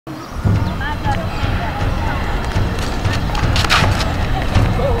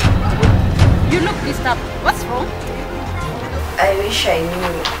You look disturbed. What's wrong? I wish I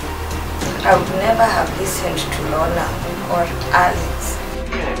knew. I would never have listened to Lola or Alex.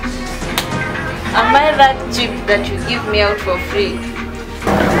 Am I that cheap that you give me out for free?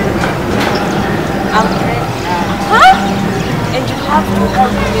 I'm pregnant. Huh? And you have to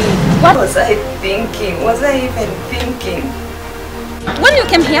help me. What was I thinking? Was I even thinking? When you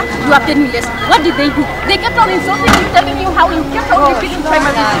came here, you are penniless. What did they do? They kept on insulting you, telling you how you kept on repeating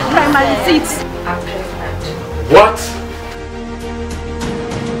primary seats. I'm pregnant. What?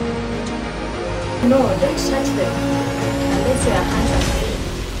 No, don't touch them. Unless your hands are free.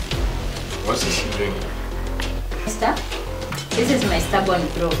 What is she doing? Mister, this is my stubborn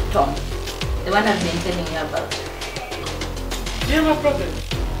bro, Tom. The one I've been telling you about. Do you have a problem?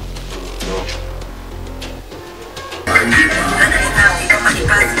 No.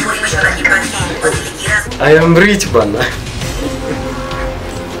 I am rich, Bana.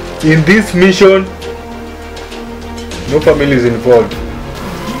 In this mission, no family is involved.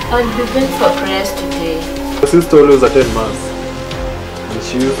 I'll be going for prayers today. My sister always attend mass, and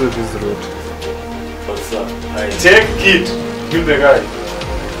she uses this route. What's up? I take it. Kill the guy.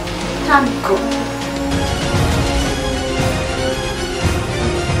 Can't go.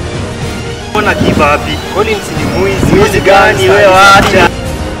 Ona kibabi. Collins ni mwizi. Mwizi gani wewe acha?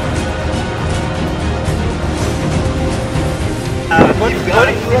 Collins,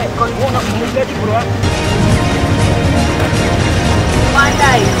 Collins,